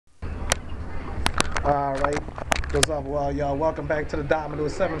All right. What's up, well, y'all? Welcome back to the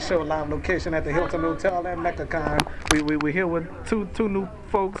Dominoes 7 Show live location at the Hilton Hotel at MeccaCon. We're here with two new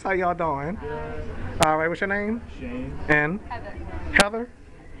folks. How y'all doing? All right. What's your name? Shane. And Heather. Heather.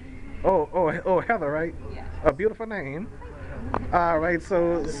 Oh, Heather, right? Yeah. A beautiful name. All right.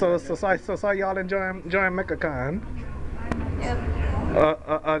 So y'all enjoying MeccaCon? Yep.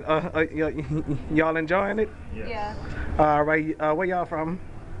 Y'all enjoying it? Yeah. All right. Where y'all from?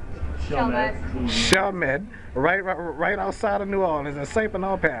 Chalmette. Chalmette, right outside of New Orleans in St.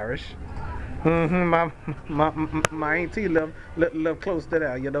 Bernard Parish. My auntie live close to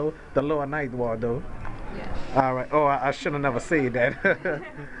there, you know, the lower ninth ward though. Yeah. All right. Oh, I should have never said that.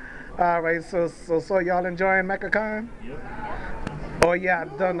 All right. So y'all enjoying MeccaCon? Yep. Oh yeah,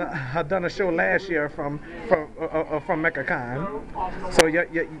 I done a show last year from MeccaCon. So y'all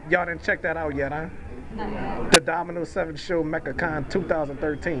didn't check that out yet, huh? Not yet. The Domino 7 Show MeccaCon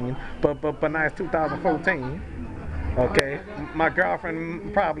 2013, but now it's 2014. Okay, my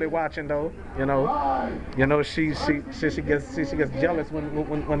girlfriend probably watching though. You know she gets jealous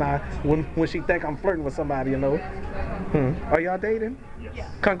when she think I'm flirting with somebody. You know. Are y'all dating?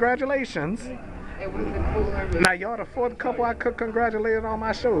 Yes. Congratulations. Now y'all the fourth couple I could congratulate on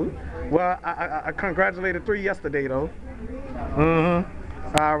my show. Well, I congratulated 3 yesterday though.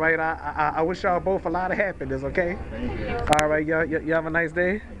 All right, I wish y'all both a lot of happiness, okay? All right, you have a nice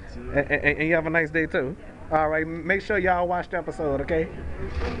day, and you have a nice day too. All right, make sure y'all watch the episode, okay?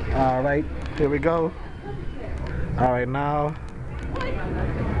 All right, here we go. All right, now.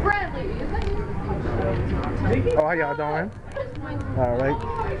 Bradley, is that you? Oh, how y'all doing? All right.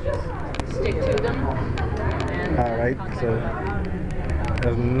 Stick to them. All right, so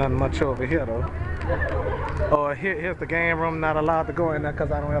there's nothing much over here though. Oh, here's the game room. Not allowed to go in there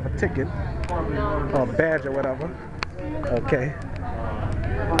because I don't have a ticket or badge or whatever. Okay.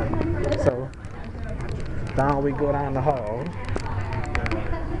 So down we go down the hall.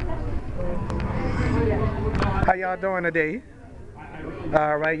 How y'all doing today?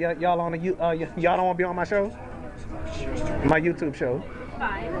 All right, y'all on the y'all don't want to be on my show? My YouTube show.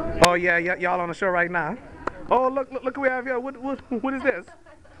 Fine. Oh yeah, y'all on the show right now. Oh look who we have here. What is this?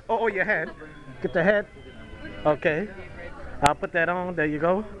 Oh, your hat. Get the hat. Okay. I'll put that on. There you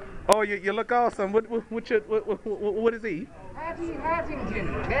go. Oh, you look awesome. What is he? Happy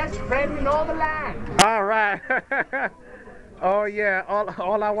Hattington, best friend in all the land. All right. Oh yeah.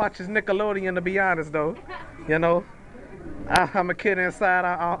 All I watch is Nickelodeon, to be honest, though. You know, I'm a kid inside.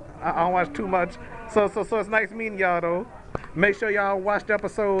 I don't watch too much. So it's nice meeting y'all, though. Make sure y'all watch the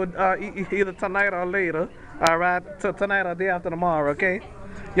episode either tonight or later. All right, tonight or day after tomorrow. Okay.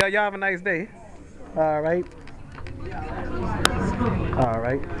 Y'all have a nice day. All right. All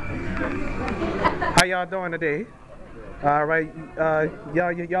right. How y'all doing today? All right.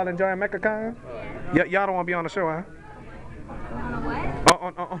 Y'all enjoying MeccaCon? Y'all don't want to be on the show, huh?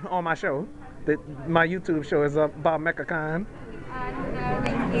 What? On my show. My YouTube show is about MeccaCon. No,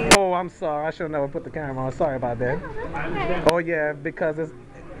 thank you. Oh, I'm sorry. I should have never put the camera on. Sorry about that. Okay. Oh yeah, because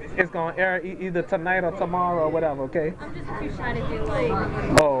it's gonna air either tonight or tomorrow or whatever. Okay. I'm just too shy to do like.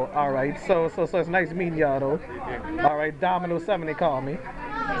 Oh, all right. So it's nice meeting y'all though. All right, Domino 7 they call me.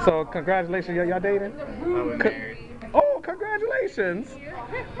 So congratulations, y'all dating? I'm married. Oh, congratulations.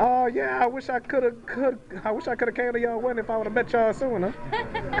 Oh yeah, I wish I could have came to y'all wedding if I would have met y'all sooner.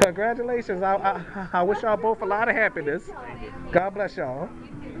 Congratulations. I wish y'all both a lot of happiness. God bless y'all.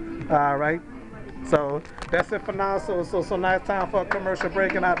 All right. So that's it for now. So now it's time for a commercial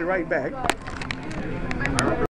break, and I'll be right back.